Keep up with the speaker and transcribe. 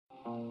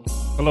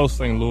Hello,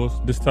 St. Louis.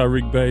 This is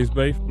Tyreek Bays.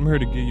 I'm here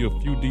to give you a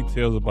few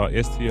details about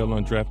STL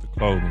Undrafted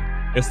Clothing.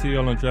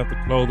 STL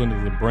Undrafted Clothing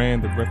is a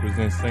brand that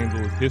represents St.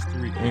 Louis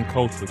history and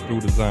culture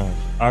through design.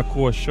 Our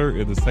core shirt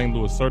is a St.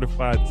 Louis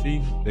certified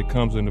tee that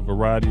comes in a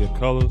variety of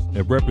colors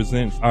that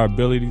represents our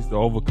abilities to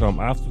overcome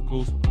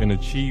obstacles and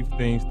achieve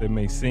things that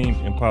may seem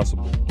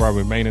impossible while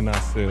remaining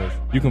ourselves.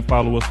 You can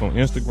follow us on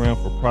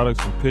Instagram for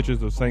products and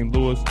pictures of St.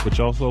 Louis, which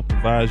also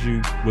provides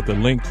you with a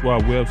link to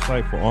our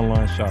website for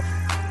online shopping.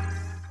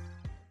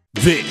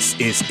 This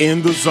is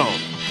In the Zone.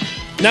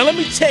 Now let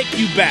me take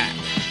you back.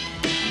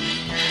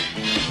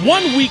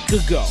 1 week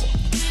ago,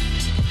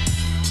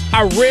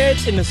 I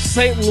read in the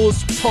St.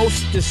 Louis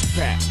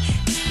Post-Dispatch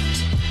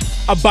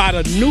about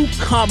a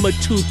newcomer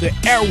to the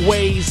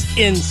airways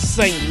in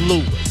St.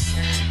 Louis.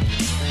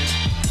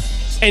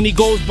 And he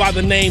goes by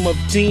the name of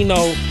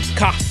Dino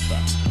Costa.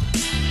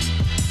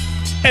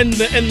 And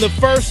the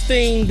first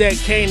thing that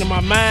came to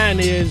my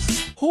mind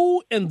is,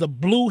 who in the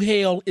blue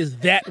hell is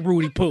that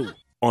Rudy Poo?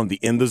 On the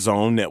In the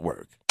Zone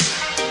Network.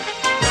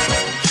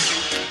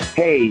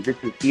 Hey, this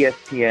is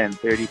ESPN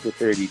 30 for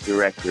 30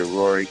 director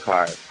Rory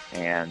Karp,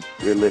 and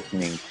you're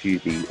listening to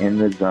the In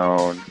the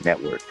Zone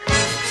Network.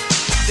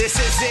 This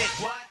is it.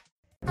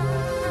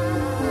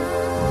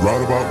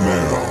 Right about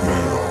now.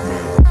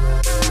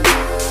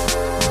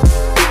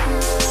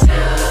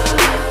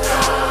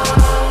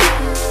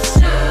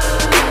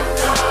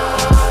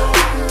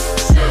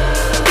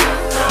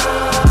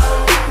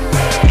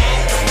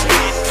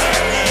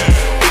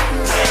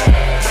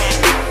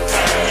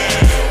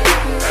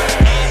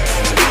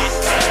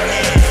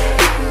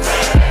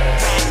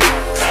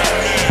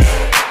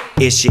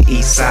 It's your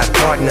East Side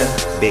partner,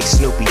 Big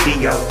Snoopy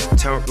Dio.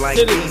 Turned like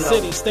City D-Lo. to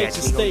city, state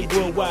to state,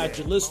 worldwide.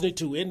 You're listening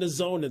to In the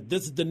Zone, and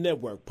this is the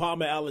network.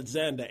 Palmer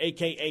Alexander,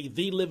 a.k.a.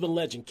 The Living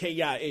Legend,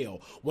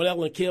 KIL. One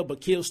Ellen Kill,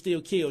 but Kill Still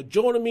Kill.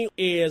 Joining me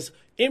is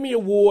Emmy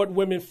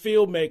Award-winning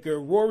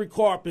filmmaker Rory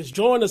Karp is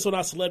joining us on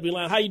our Celebrity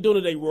Line. How you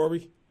doing today,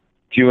 Rory?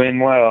 Doing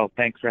well.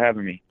 Thanks for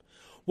having me.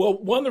 Well,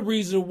 one of the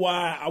reasons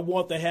why I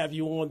want to have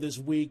you on this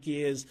week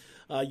is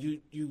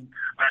you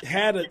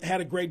had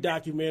a great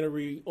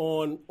documentary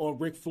on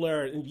Ric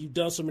Flair, and you've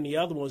done so many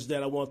other ones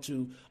that I want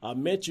to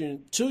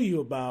mention to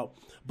you about.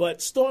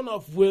 But starting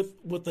off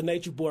with the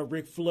Nature Boy,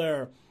 Ric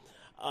Flair,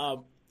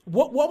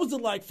 what was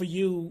it like for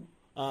you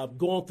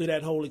going through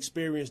that whole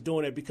experience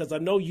doing it? Because I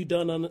know you've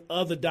done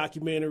other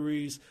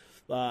documentaries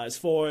as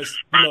far as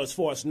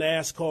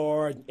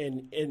NASCAR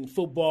and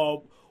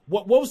football.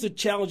 What was the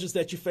challenges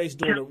that you faced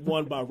doing the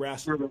one by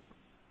wrestling?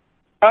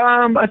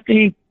 I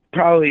think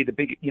probably the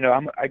big,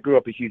 I grew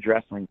up a huge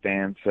wrestling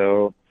fan,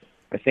 so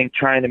I think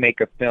trying to make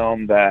a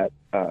film that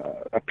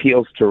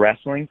appeals to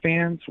wrestling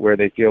fans, where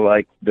they feel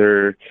like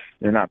they're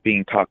not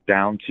being talked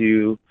down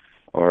to,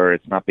 or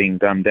it's not being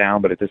dumbed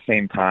down, but at the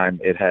same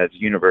time it has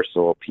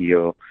universal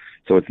appeal,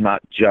 so it's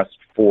not just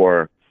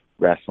for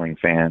wrestling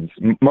fans.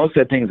 Most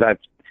of the things I've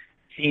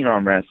seen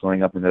on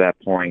wrestling up until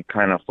that point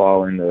kind of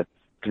fall into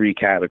three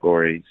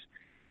categories.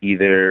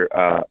 Either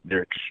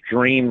they're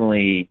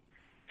extremely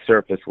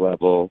surface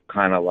level,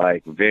 kind of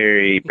like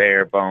very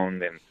bare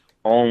boned and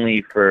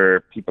only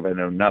for people that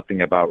know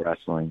nothing about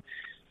wrestling.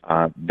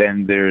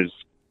 Then there's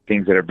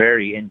things that are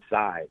very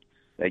inside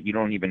that you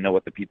don't even know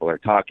what the people are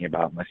talking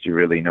about unless you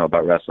really know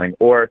about wrestling,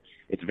 or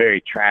it's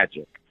very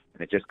tragic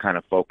and it just kind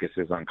of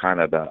focuses on kind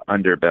of the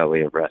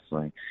underbelly of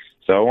wrestling.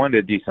 So I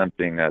wanted to do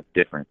something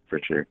different for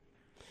sure.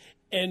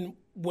 And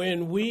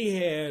when we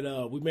had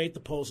we made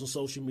the post on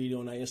social media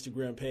on our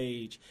Instagram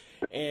page,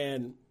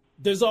 and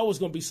there's always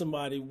going to be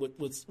somebody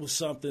with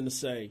something to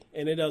say,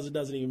 and it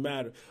doesn't even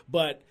matter.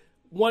 But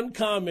one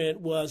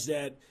comment was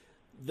that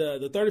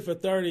the 30 for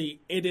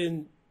 30, it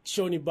didn't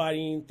show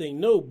anybody anything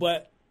new.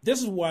 But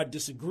this is what I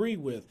disagree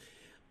with.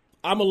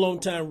 I'm a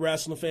longtime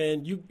wrestling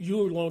fan.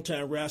 You're a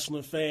longtime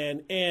wrestling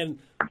fan, and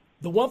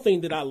the one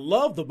thing that I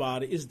loved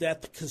about it is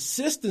that the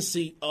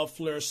consistency of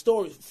Flair's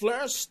story.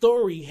 Flair's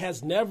story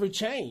has never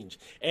changed.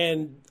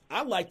 And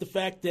I like the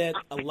fact that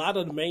a lot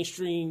of the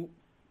mainstream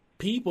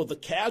people, the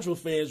casual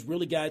fans,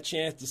 really got a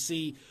chance to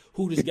see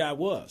who this guy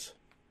was.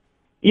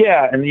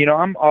 Yeah, and,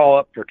 I'm all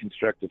up for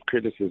constructive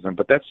criticism,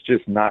 but that's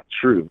just not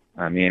true.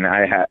 I mean,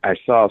 I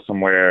saw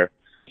somewhere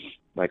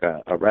like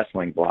a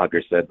wrestling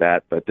blogger said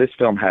that, but this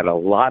film had a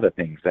lot of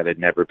things that had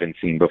never been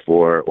seen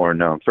before or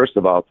known. First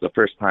of all, it's the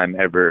first time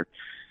ever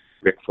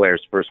Ric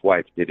Flair's first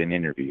wife did an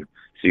interview.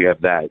 So you have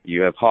that.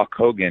 You have Hulk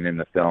Hogan in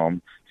the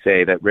film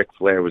say that Ric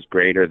Flair was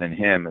greater than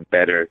him and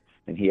better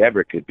than he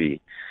ever could be.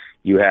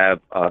 You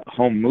have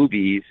home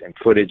movies and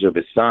footage of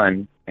his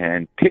son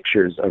and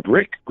pictures of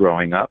Rick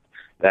growing up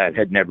that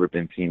had never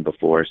been seen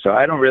before. So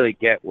I don't really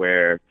get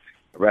where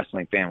a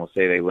wrestling fan will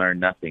say they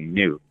learned nothing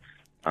new,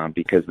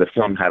 because the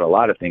film had a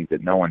lot of things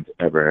that no one's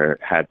ever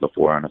had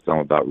before on a film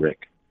about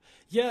Rick.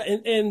 Yeah,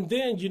 and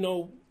then,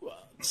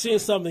 seeing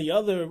some of the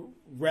other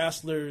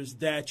wrestlers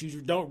that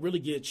you don't really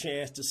get a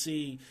chance to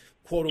see,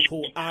 quote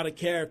unquote, out of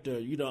character,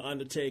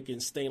 Undertaker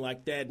and Sting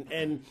like that.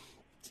 And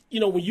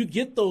when you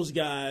get those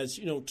guys,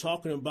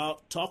 talking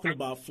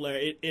about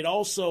Flair, it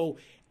also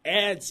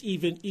adds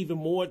even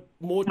more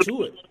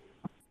to it.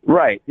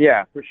 Right.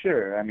 Yeah, for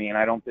sure. I mean,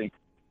 I don't think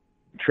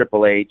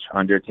Triple H,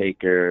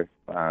 Undertaker,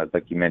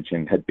 like you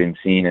mentioned, had been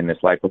seen in this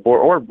light before,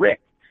 or Rick.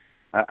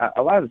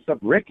 A lot of the stuff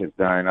Rick has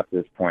done up to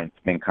this point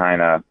has been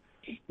kind of,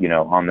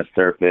 on the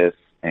surface,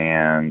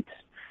 and,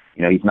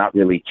 he's not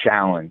really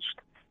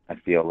challenged, I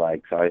feel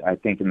like. So I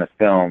think in the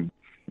film,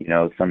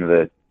 some of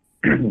the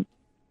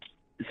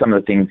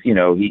things,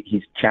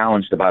 he's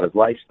challenged about his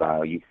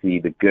lifestyle. You see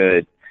the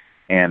good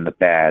and the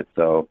bad.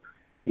 So,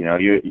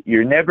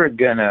 you're never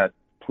gonna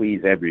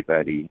please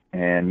everybody,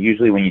 and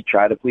usually when you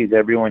try to please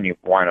everyone, you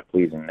wind up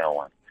pleasing no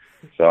one.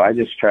 So I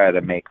just try to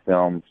make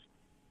films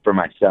for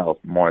myself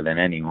more than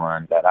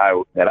anyone that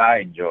I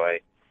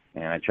enjoy,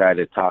 and I try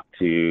to talk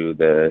to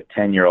the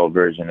 10-year-old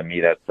version of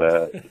me that's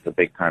a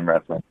big-time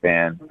wrestling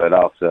fan, but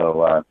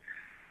also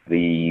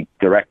the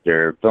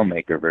director,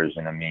 filmmaker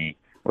version of me,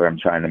 where I'm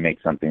trying to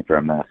make something for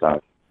a mass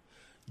audience.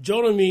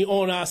 Joining me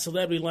on our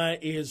celebrity line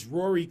is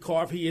Rory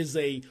Karpf.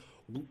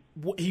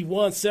 He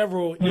won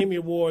several Emmy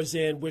Awards,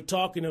 and we're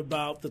talking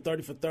about the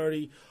 30 for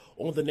 30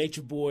 on the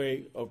Nature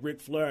Boy of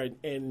Ric Flair.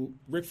 And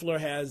Ric Flair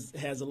has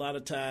a lot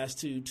of ties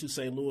to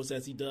St. Louis,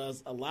 as he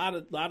does a lot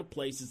of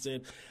places.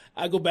 And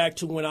I go back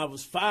to when I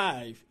was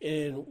 5,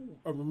 and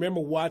I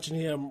remember watching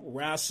him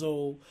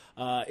wrestle.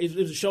 It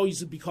was a show used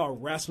to be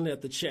called Wrestling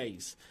at the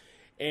Chase.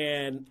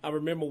 And I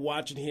remember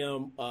watching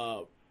him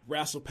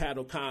wrestle Pat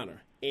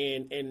O'Connor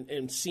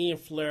and seeing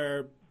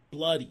Flair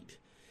bloodied.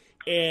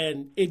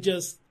 And it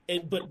just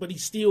but he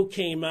still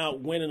came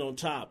out winning on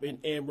top.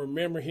 And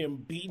remember him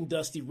beating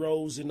Dusty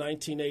Rhodes in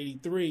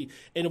 1983.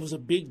 And it was a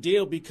big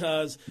deal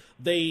because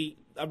I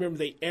remember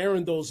they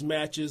airing those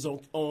matches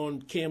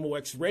on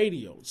KMOX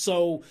radio.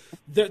 So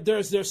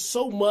there's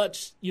so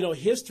much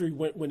history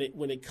when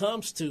it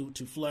comes to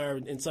Flair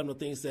and some of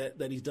the things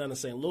that he's done in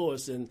St.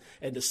 Louis, and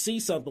to see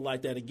something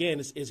like that again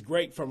is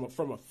great from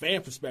a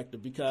fan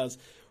perspective, because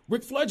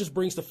Ric Flair just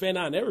brings the fan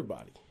out in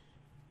everybody.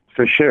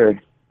 For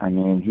sure. I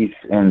mean,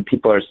 and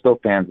people are still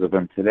fans of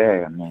him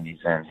today. I mean, he's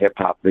in hip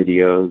hop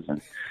videos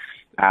and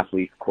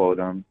athletes quote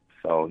him,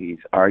 so he's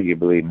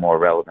arguably more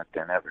relevant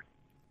than ever.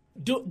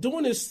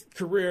 Doing his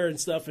career and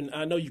stuff, and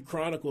I know you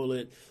chronicle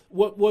it.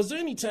 Was there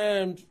any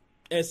time,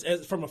 as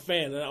from a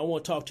fan, and I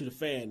want to talk to the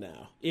fan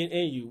now,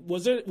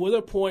 was there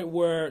a point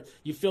where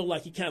you feel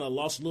like he kind of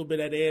lost a little bit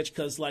of that edge?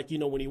 Because,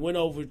 when he went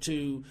over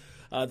to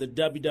the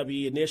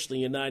WWE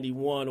initially in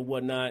 '91 or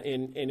whatnot,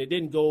 and it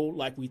didn't go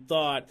like we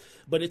thought,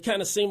 but it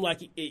kind of seemed like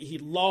he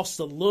lost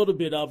a little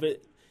bit of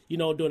it,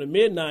 during the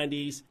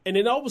mid-'90s, and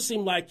it always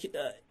seemed like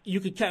you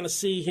could kind of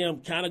see him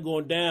kind of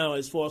going down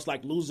as far as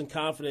losing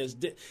confidence.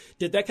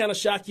 Did that kind of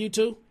shock you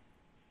too?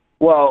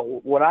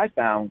 Well, what I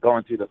found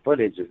going through the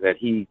footage is that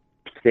he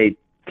stayed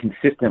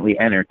consistently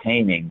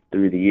entertaining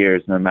through the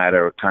years, no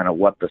matter kind of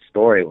what the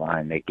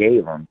storyline they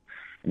gave him.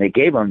 And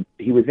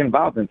he was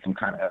involved in some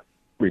kind of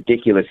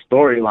ridiculous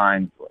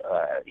storylines.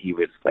 He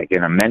was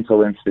in a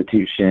mental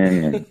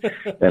institution, and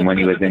then when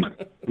he was in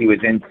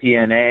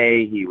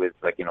TNA, he was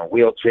in a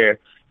wheelchair.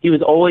 He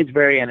was always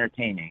very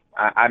entertaining.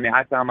 I mean,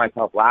 I found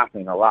myself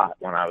laughing a lot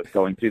when I was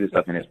going through this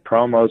stuff, and his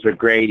promos are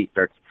great. He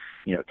starts,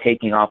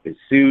 taking off his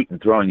suit and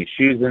throwing his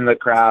shoes in the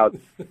crowd.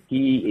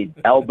 He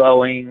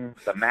elbowing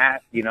the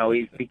mat. He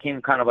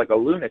became kind of like a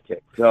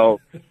lunatic.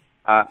 So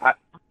I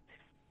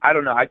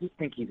don't know. I just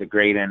think he's a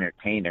great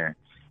entertainer,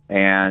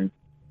 and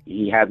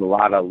he has a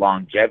lot of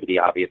longevity,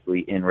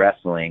 obviously, in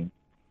wrestling.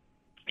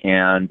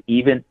 And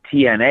even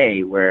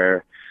TNA,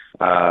 where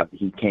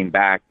he came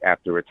back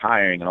after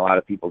retiring, and a lot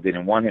of people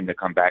didn't want him to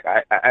come back.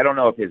 I don't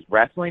know if his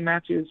wrestling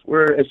matches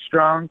were as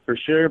strong, for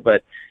sure,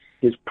 but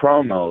his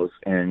promos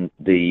and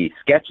the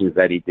sketches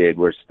that he did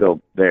were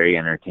still very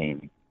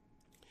entertaining.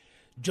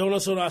 Joining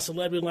us on our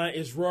celebrity line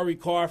is Rory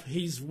Karpf.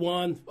 He's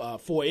won 4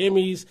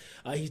 Emmys.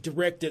 He's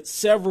directed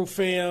several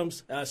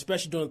films,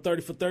 especially during the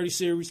 30 for 30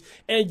 series.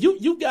 And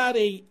you got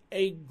a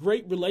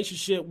great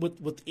relationship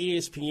with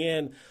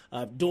ESPN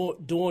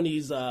doing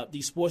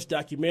these sports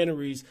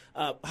documentaries.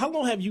 How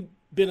long have you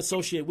been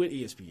associated with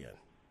ESPN?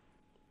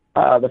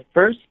 The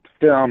first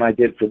film I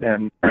did for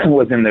them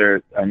was in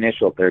their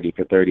initial 30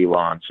 for 30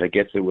 launch. I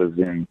guess it was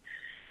in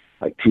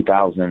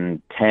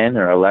 2010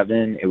 or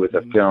 11. It was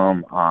a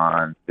film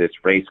on this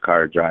race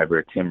car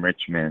driver, Tim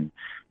Richmond,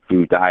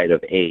 who died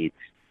of AIDS.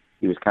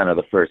 He was kind of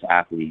the first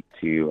athlete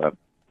to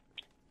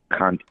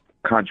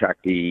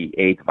contract the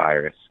AIDS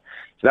virus.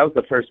 So that was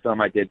the first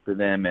film I did for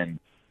them, and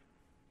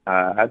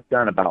I've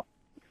done about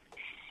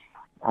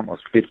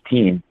almost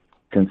 15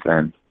 since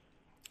then.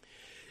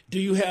 Do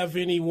you have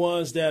any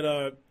ones that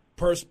are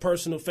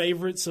personal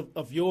favorites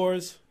of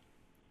yours?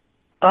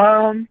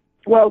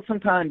 Well,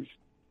 sometimes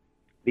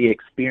the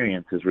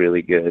experience is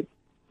really good.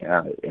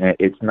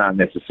 It's not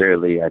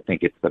necessarily, I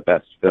think it's the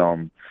best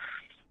film,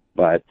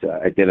 but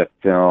I did a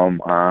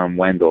film on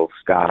Wendell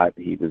Scott.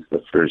 He was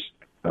the first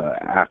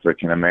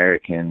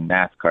African-American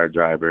NASCAR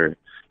driver.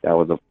 That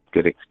was a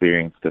good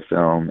experience to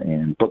film.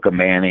 And Book of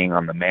Manning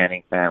on the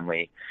Manning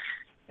family.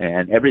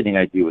 And everything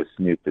I do with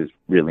Snoop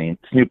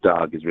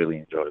Dogg is really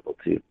enjoyable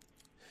too.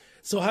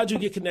 So how'd you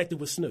get connected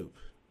with Snoop?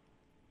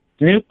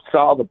 Snoop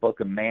saw the Book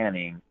of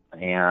Manning,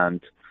 and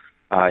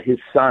his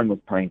son was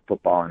playing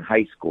football in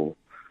high school.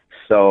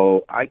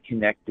 So I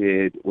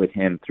connected with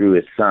him through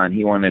his son.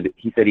 He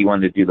said he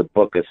wanted to do the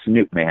Book of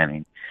Snoop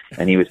Manning,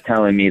 and he was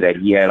telling me that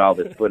he had all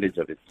this footage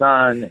of his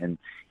son, and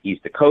he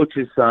used to coach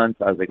his son.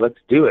 So I was like, let's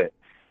do it.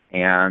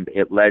 And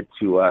it led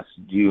to us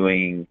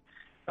doing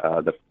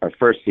our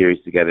first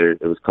series together.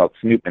 It was called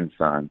Snoop and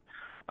Son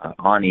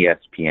on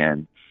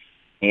ESPN,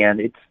 and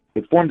it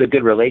formed a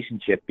good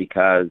relationship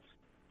because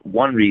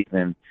one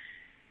reason,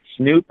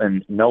 Snoop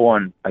and no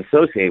one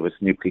associated with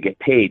Snoop could get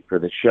paid for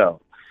the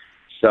show.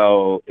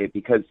 So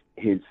because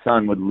his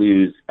son would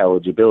lose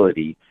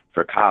eligibility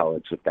for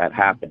college if that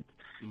happened.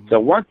 Mm-hmm. So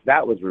once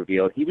that was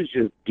revealed, he was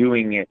just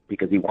doing it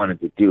because he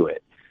wanted to do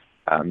it,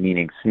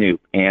 meaning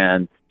Snoop.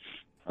 And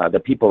the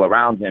people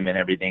around him and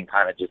everything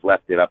kind of just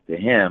left it up to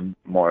him,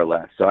 more or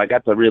less. So I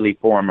got to really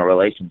form a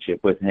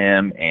relationship with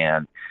him,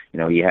 and,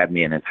 he had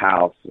me in his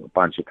house a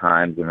bunch of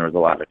times, and there was a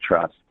lot of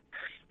trust.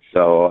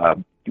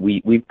 So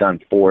we've done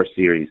 4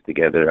 series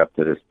together up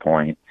to this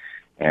point,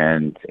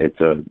 and it's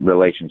a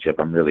relationship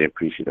I'm really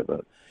appreciative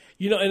of.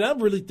 And I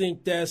really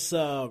think that's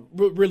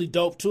really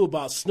dope, too,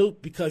 about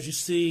Snoop, because you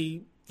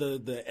see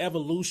the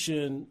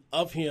evolution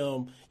of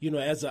him,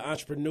 as an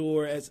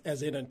entrepreneur, as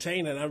an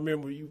entertainer. And I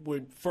remember you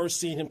were first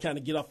seeing him kind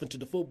of get off into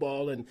the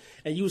football, and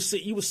you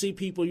would see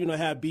people,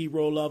 have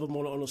B-roll of him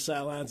on the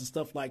sidelines and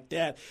stuff like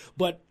that.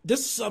 But this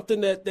is something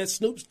that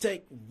Snoop's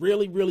take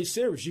really, really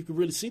serious. You can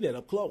really see that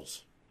up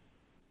close.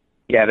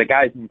 Yeah, the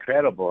guy's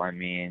incredible. I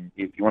mean,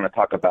 if you want to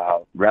talk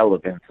about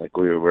relevance, like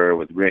we were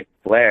with Ric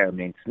Flair, I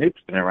mean,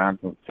 Snoop's been around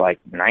since like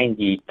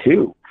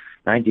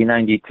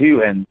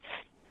 1992, and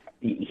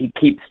he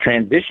keeps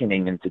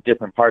transitioning into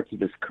different parts of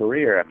his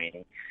career. I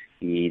mean,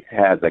 he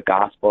has a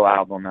gospel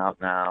album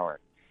out now, and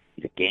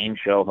he's a game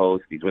show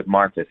host. He's with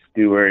Martha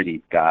Stewart.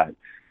 He's got,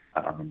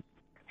 I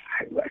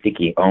think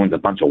he owns a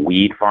bunch of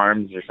weed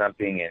farms or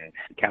something in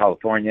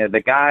California.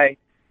 The guy,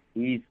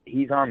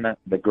 he's on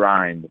the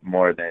grind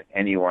more than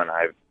anyone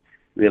I've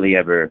really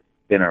ever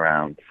been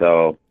around.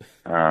 So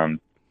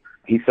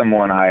he's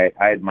someone I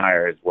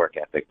admire his work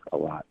ethic a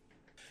lot.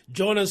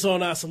 Joining us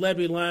on our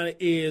celebrity line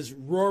is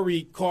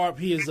Rory Karp.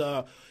 He's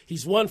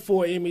won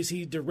 4 Emmys.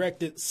 He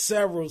directed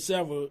several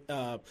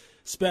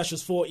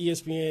specials for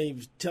ESPN. He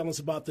was telling us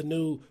about the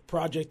new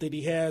project that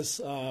he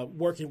has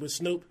working with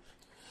Snoop.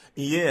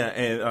 Yeah,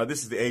 and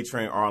this is the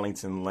A-Train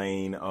Arlington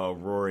Lane,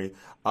 Rory.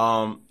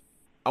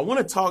 I want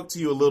to talk to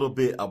you a little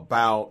bit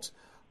about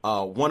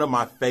one of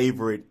my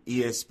favorite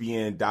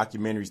ESPN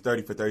documentaries,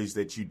 30 for 30s,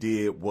 that you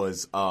did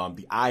was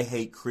the I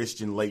Hate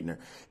Christian Laettner.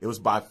 It was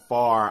by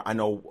far, I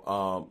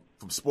know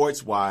from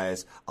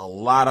sports-wise, a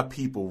lot of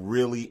people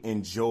really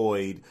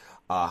enjoyed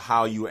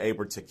how you were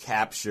able to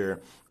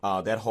capture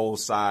that whole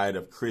side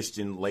of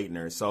Christian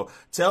Laettner. So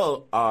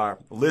tell our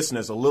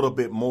listeners a little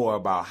bit more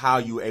about how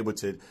you were able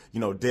to,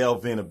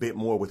 delve in a bit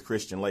more with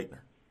Christian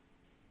Laettner.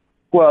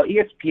 Well,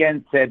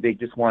 ESPN said they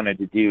just wanted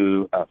to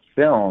do a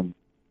film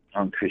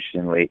on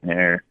Christian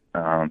Laettner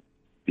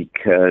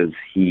because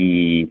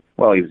he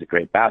was a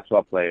great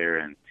basketball player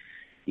and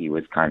he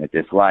was kind of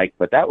disliked,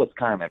 but that was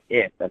kind of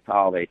it. That's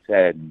all they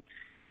said. And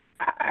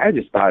I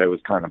just thought it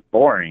was kind of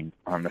boring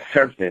on the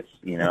surface.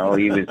 He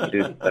was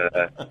just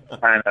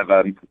kind of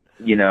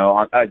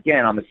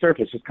again, on the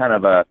surface, just kind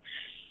of a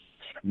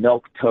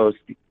milquetoast,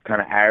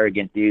 kind of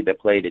arrogant dude that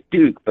played at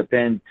Duke. But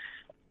then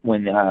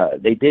when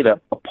they did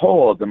a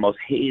poll of the most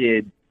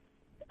hated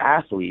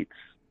athletes,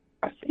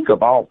 I think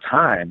of all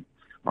time,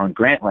 on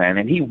Grantland,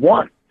 and he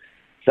won.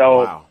 So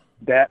wow.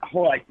 That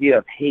whole idea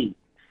of hate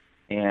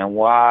and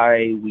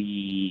why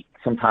we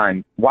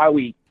sometimes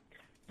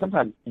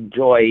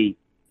enjoy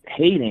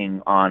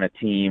hating on a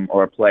team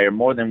or a player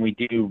more than we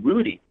do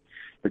rooting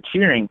or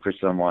cheering for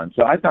someone.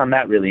 So I found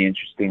that really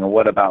interesting. And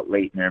what about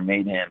Laettner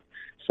made him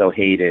so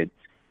hated?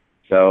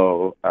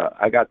 So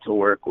I got to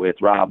work with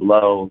Rob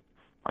Lowe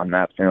on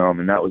that film,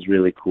 and that was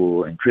really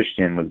cool. And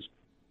Christian was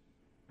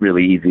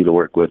really easy to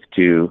work with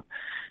too.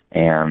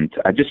 And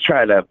I just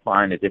try to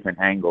find a different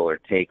angle or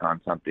take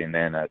on something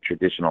than a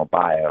traditional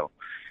bio,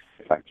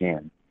 if I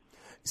can.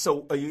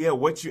 So,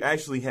 what you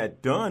actually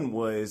had done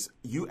was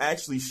you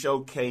actually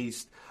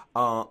showcased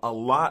a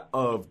lot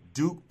of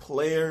Duke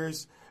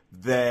players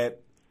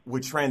that were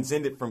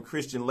transcended from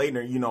Christian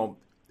Laettner,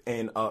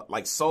 and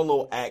like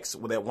solo acts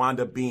that wound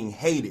up being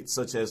hated,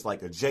 such as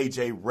like a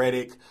J.J.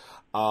 Redick.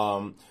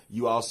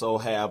 You also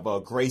have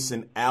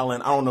Grayson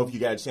Allen. I don't know if you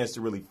got a chance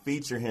to really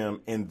feature him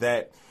in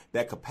that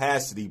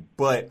capacity,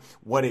 but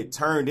what it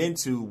turned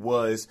into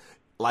was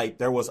like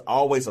there was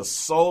always a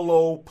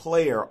solo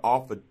player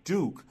off of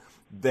Duke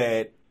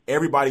that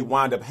everybody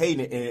wound up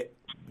hating, and it,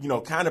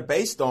 kind of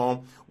based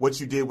on what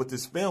you did with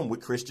this film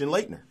with Christian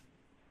Laettner.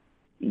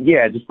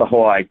 Yeah, just the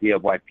whole idea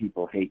of why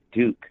people hate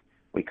Duke.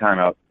 We kind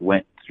of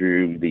went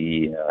through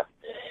I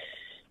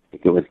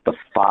think it was the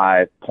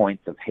 5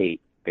 points of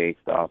hate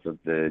based off of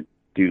the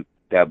Duke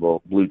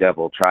Blue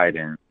Devil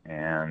Trident,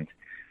 and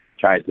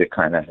tried to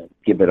kind of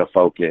give it a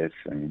focus.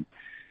 And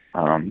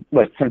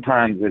but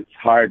sometimes it's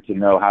hard to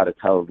know how to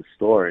tell the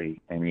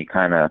story, and you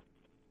kind of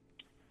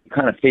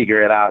kind of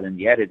figure it out in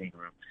the editing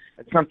room.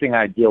 It's something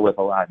I deal with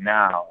a lot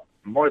now.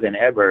 More than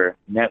ever,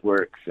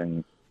 networks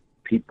and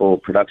people,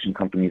 production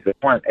companies, they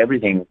want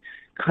everything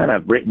kind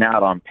of written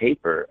out on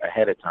paper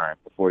ahead of time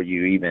before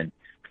you even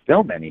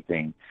film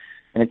anything.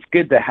 And it's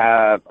good to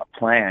have a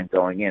plan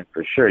going in,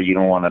 for sure. You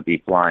don't want to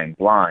be flying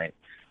blind.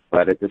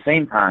 But at the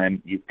same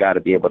time, you've got to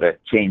be able to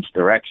change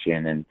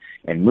direction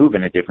and move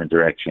in a different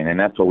direction. And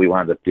that's what we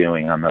wound up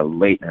doing on the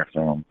Laettner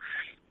film.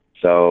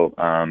 So,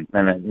 and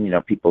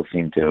then, people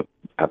seem to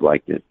have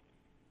liked it.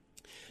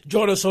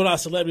 Joining us on our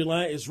Celebrity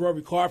Line is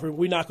Rory Carpenter.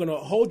 We're not going to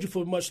hold you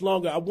for much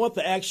longer. I want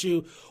to ask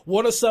you,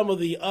 what are some of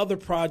the other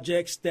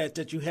projects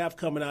that you have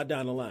coming out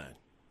down the line?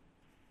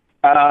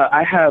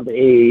 I have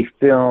a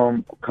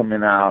film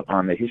coming out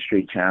on the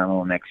History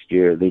Channel next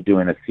year. They're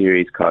doing a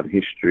series called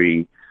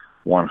History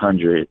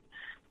 100.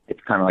 It's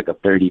kind of like a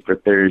 30 for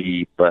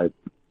 30, but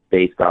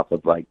based off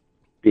of like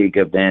big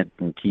events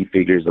and key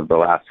figures of the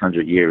last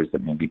 100 years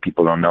that maybe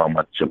people don't know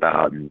much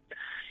about. And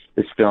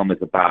this film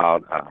is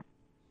about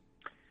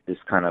this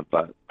kind of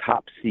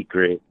top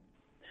secret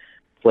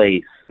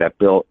place that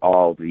built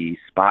all the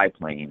spy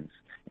planes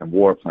and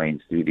warplanes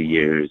through the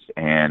years,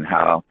 and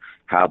how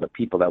the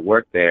people that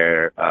worked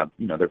there,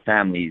 their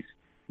families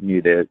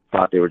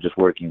thought they were just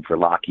working for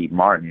Lockheed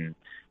Martin.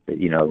 That,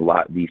 a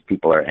lot of these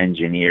people are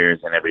engineers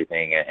and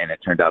everything, and it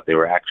turned out they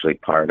were actually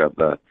part of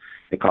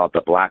they call it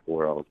the Black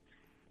World,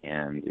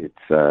 and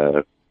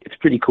it's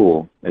pretty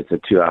cool. It's a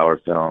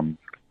 2-hour film,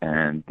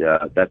 and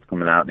that's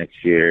coming out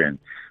next year. And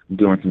I'm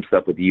doing some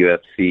stuff with the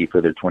UFC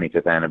for their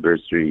 25th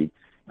anniversary,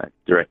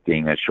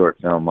 directing a short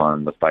film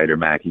on the fighter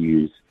Matt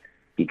Hughes.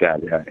 He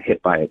got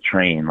hit by a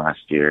train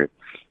last year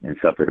and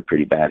suffered a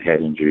pretty bad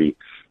head injury.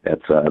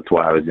 That's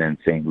why I was in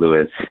St.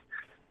 Louis.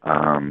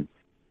 That's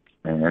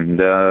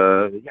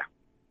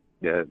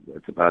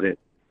about it.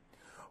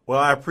 Well,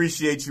 I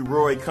appreciate you,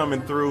 Rory,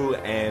 coming through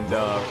and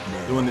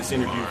doing this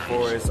interview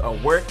for us.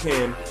 Where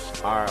can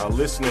our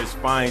listeners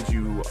find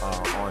you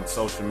on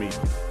social media?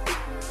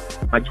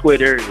 My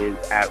Twitter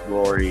is at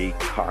Rory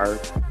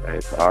Karpf.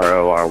 It's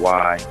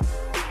RoryKarpf.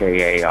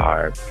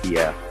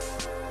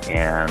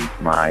 And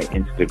my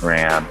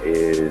Instagram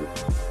is,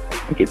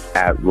 I think it's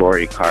at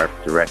Rory Karpf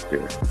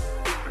Director.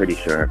 Pretty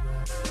sure.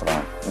 Hold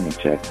on, let me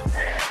check.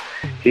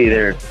 It's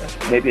either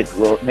maybe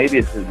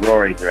it's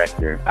Rory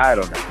Director. I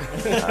don't know.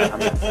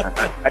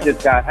 I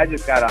just got on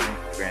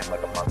Instagram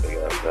like a month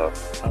ago, so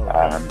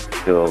I'm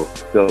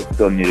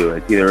still new to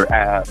it. It's either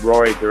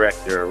Rory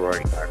Director or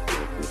Rory Karpf Director.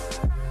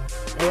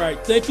 All right.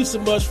 Thank you so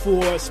much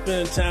for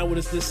spending time with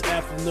us this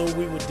afternoon.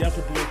 We would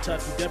definitely be in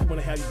touch. We definitely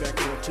want to have you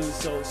back on too,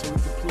 so we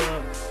can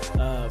plug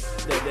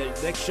that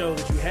next show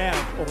that you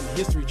have on the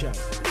History Channel.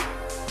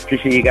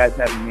 Appreciate you guys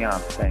having me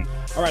on. Thanks.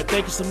 All right,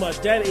 thank you so much.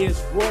 That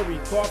is Rory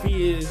Karpf.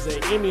 He is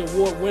an Emmy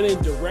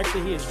Award-winning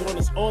director. He has joined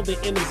us on the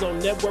In the Zone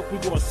Network. We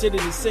go city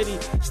to city,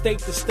 state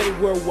to state,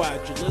 worldwide.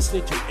 You're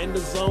listening to In the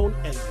Zone,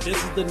 and this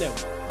is the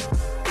network.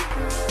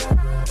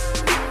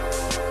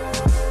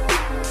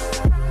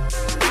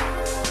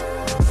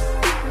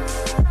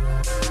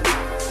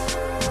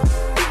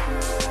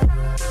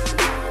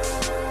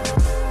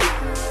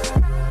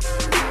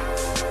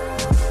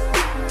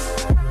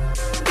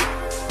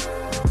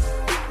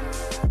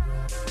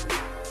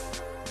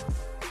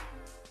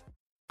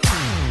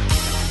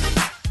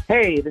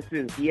 Hey, this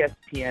is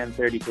ESPN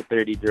 30 for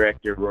 30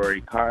 director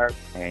Rory Karpf,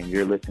 and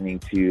you're listening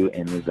to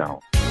In the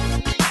Zone.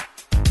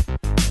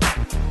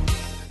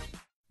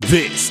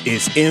 This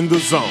is In the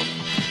Zone.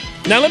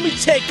 Now let me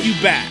take you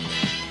back.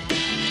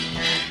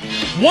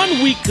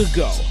 1 week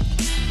ago,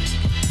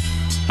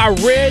 I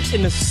read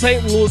in the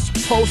St. Louis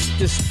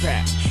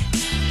Post-Dispatch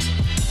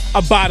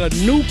about a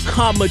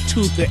newcomer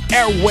to the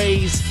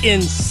airways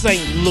in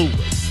St. Louis.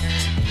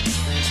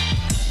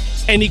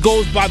 And he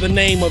goes by the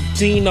name of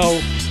Dino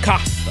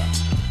Costa.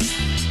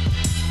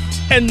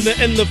 And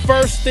the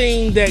first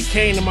thing that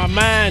came to my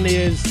mind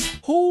is,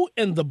 who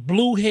in the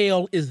blue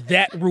hell is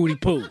that Rudy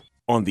Poo?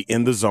 On the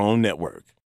In the Zone Network.